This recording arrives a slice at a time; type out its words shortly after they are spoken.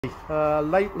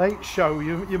Late show.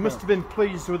 You must have been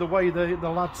pleased with the way the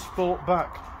lads fought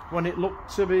back when it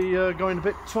looked to be going a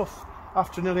bit tough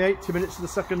after nearly 80 minutes of the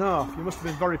second half. You must have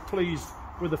been very pleased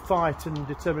with the fight and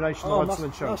determination the lads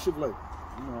have shown. Massively.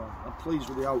 You know, I'm pleased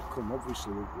with the outcome.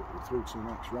 Obviously, we're through to the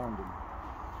next round.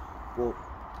 But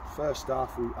first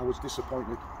half, I was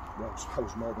disappointed. Well, I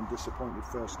was more than disappointed.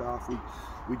 First half,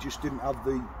 we just didn't have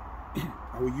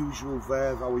our usual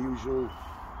verve, our usual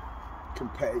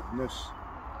competitiveness.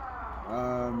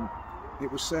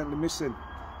 It was certainly missing.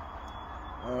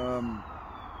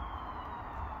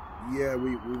 Yeah,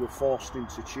 we were forced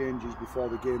into changes before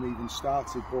the game even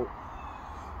started, but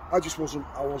I wasn't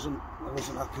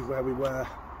happy where we were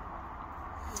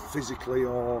physically,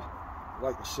 or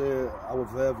like I say, our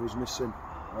verve was missing.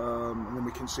 And then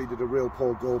we conceded a real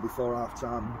poor goal before half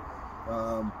time,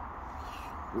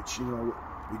 which, you know,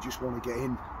 we just want to get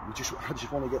in. I just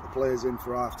want to get the players in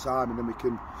for half time, and then we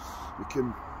can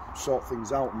sort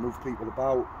things out and move people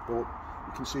about. But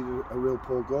we conceded a real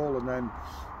poor goal, and then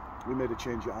we made a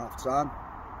change at half time.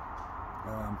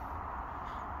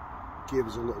 Gave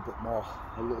us a little bit more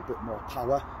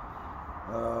power.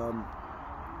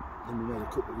 Then we made a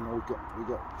couple. You know, we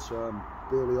got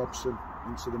Bailey Hobson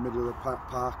into the middle of the park.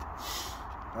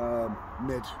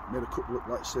 Made a couple of,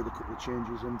 like I said, a couple of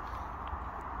changes, and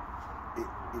it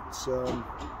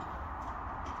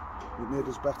made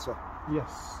us better.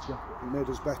 Yes, yeah. It made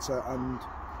us better, and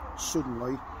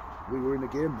suddenly we were in a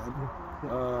game then.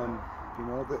 Yeah. You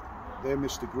know, they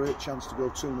missed a great chance to go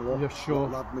 2-0 up. Yeah, sure.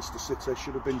 That lad, Mr. City,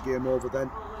 should have been game over then.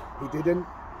 He didn't,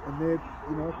 and they've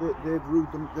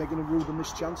ruled them. They're going to rule the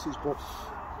missed chances. But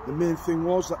the main thing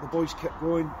was that the boys kept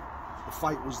going. The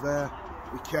fight was there.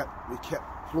 We kept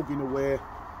plugging away.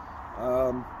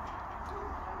 And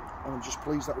I'm just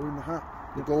pleased that we're in the hat.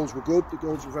 The goals were good. The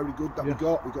goals were very good that we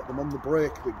got. We got them on the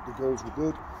break. The goals were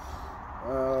good.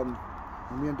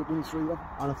 And we ended up winning 3-1.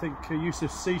 And I think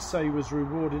Yusuf Cisse was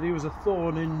rewarded. He was a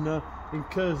thorn in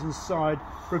Curzon's side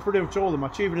for pretty much all the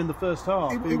match, even in the first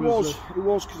half. He was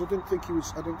because I didn't think he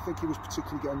was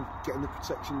particularly getting the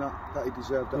protection that he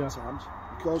deserved at times.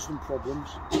 He caused them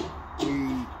problems.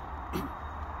 He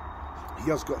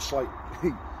has got a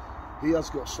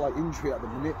slight injury at the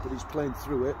minute, but he's playing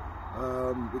through it,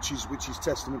 which is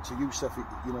testament to Yusuf.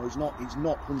 You know, he's not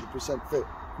 100% fit.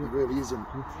 He really isn't.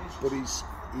 But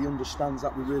he understands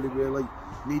that we really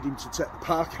need him to take the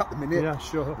park at the minute. Yeah,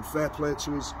 sure. And fair play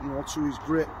to his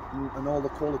grit and all the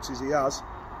qualities he has.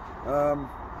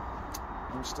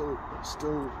 And still,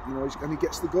 you know, and he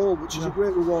gets the goal, which is a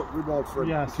great reward for him.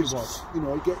 Yes, because, it was. you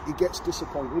know, he gets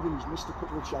disappointed and he's missed a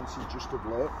couple of chances just of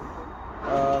late.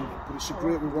 But it's a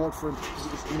great reward for him, because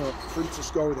it was, you know, for him to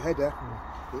score with a header.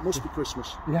 It must be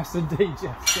Christmas. Yes, indeed.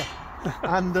 Yes. Yeah.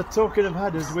 And talking of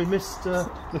headers, we missed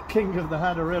the king of the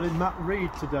header, really, Matt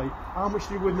Reed today. How much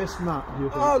did we miss Matt, do you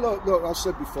think? Oh, look, I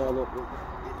said before, look,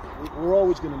 we're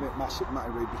always going to make massive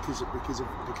Matty Reid because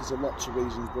of lots of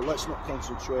reasons. But let's not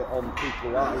concentrate on the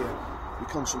people who are here. We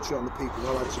concentrate on the people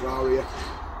who are here.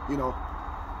 You know,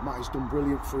 Matty's done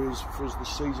brilliant for us this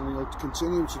season, and he'll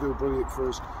continue to do brilliant for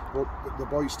us. But the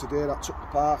boys today that took the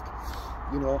park,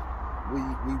 you know,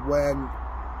 we weren't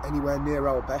anywhere near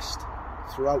our best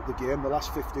throughout the game. The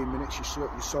last 15 minutes, you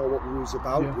saw what we was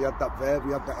about. Yeah. We had that verve,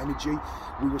 we had that energy.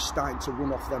 We were starting to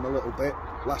run off them a little bit.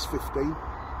 Last 15,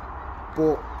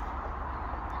 but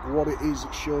what it is,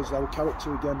 it shows our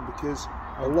character again, because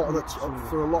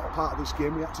for a lot of part of this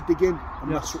game we had to dig in,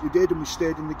 and that's what we did, and we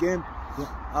stayed in the game.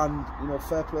 And you know,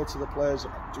 fair play to the players.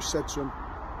 I just said to them,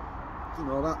 you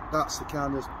know, that's the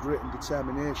kind of grit and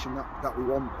determination that we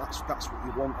want. That's what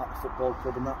you want at the football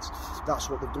club, and that's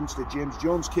what they've done today. James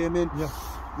Jones came in.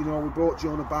 You know, we brought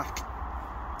Jonah back.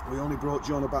 We only brought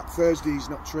Jonah back Thursday. He's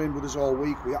not trained with us all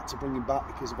week. We had to bring him back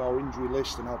because of our injury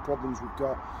list and our problems we've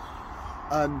got,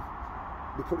 and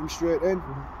we put him straight in.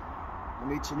 I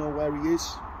need to know where he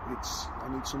is. I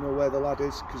need to know where the lad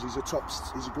is, because he's a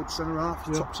good centre half,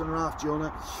 top centre half,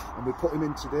 Jonah, and we put him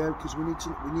in today because we need to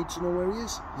know where he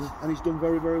is, and he's done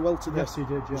very well today. Yes, he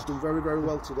did. He's done very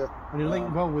well today, and he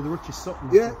linked well with Richie Sutton.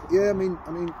 Yeah. I mean,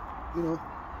 you know,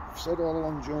 I've said all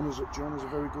along, Jonah's a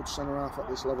very good centre half at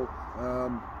this level,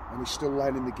 and he's still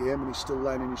learning the game, and he's still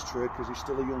learning his trade, because he's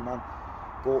still a young man.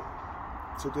 But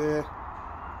today,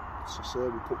 as I say,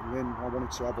 we put him in. I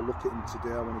wanted to have a look at him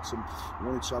today. I wanted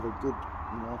to have a good,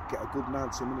 you know, get a good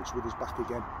 90 minutes with us back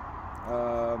again.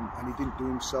 And he didn't do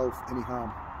himself any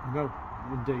harm. No,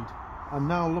 indeed. And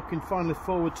now looking finally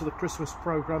forward to the Christmas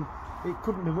programme, it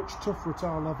couldn't be much tougher at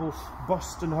our level.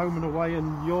 Boston home and away,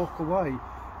 and York away.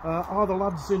 Are the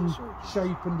lads in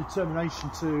shape and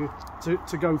determination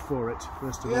to go for it?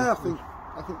 First of all, I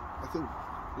think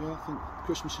Yeah, I think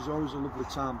Christmas is always a lovely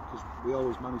time because we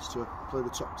always manage to play the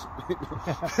top,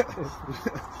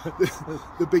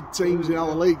 the big teams in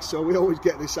our league. So we always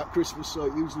get this at Christmas. So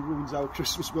it usually ruins our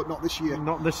Christmas, but not this year.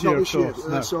 Not this year, of course.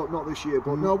 No. So not this year.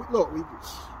 But no, look,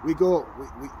 we go,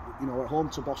 you know, at home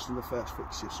to Boston the first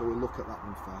fixture, so we look at that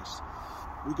one first.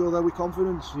 We go there with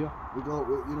confidence. Yeah. We go,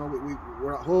 you know,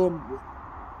 we're at home.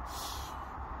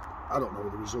 I don't know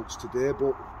the results today,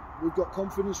 but we've got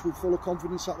confidence. We're full of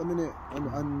confidence at the minute,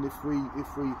 and if we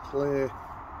play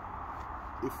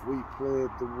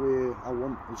the way I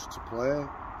want us to play,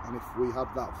 and if we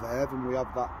have that verve and we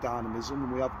have that dynamism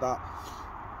and we have that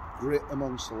grit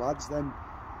amongst the lads, then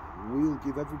we'll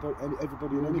give everybody and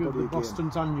anybody a game.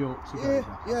 Bostons and Yorks.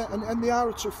 Yeah, and they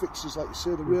are tough fixtures, like you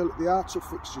say. They are tough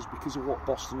fixtures because of what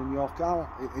Boston and York are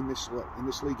in this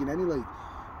league, in any league.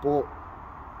 But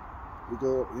we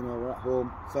go, you know, we're at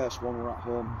home. First one, we're at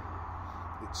home.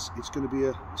 It's going to be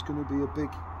a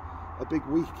big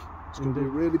week. It's going to be a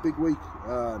really big week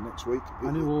next week.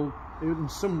 And it will, in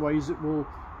some ways, it will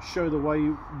show the way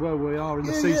where we are in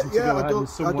the season to go ahead.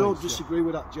 I don't disagree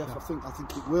with that, Jeff. Yeah. I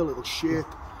think it will. It'll shape.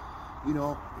 You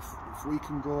know, if we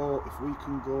can go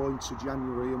into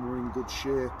January and we're in good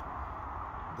shape,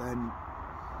 then,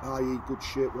 i.e., good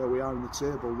shape where we are in the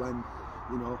table, then,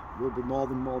 you know, we'll be more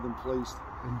than pleased.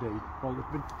 Indeed. Well, it's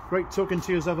been great talking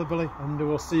to you as ever, Billy, and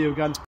we'll see you again.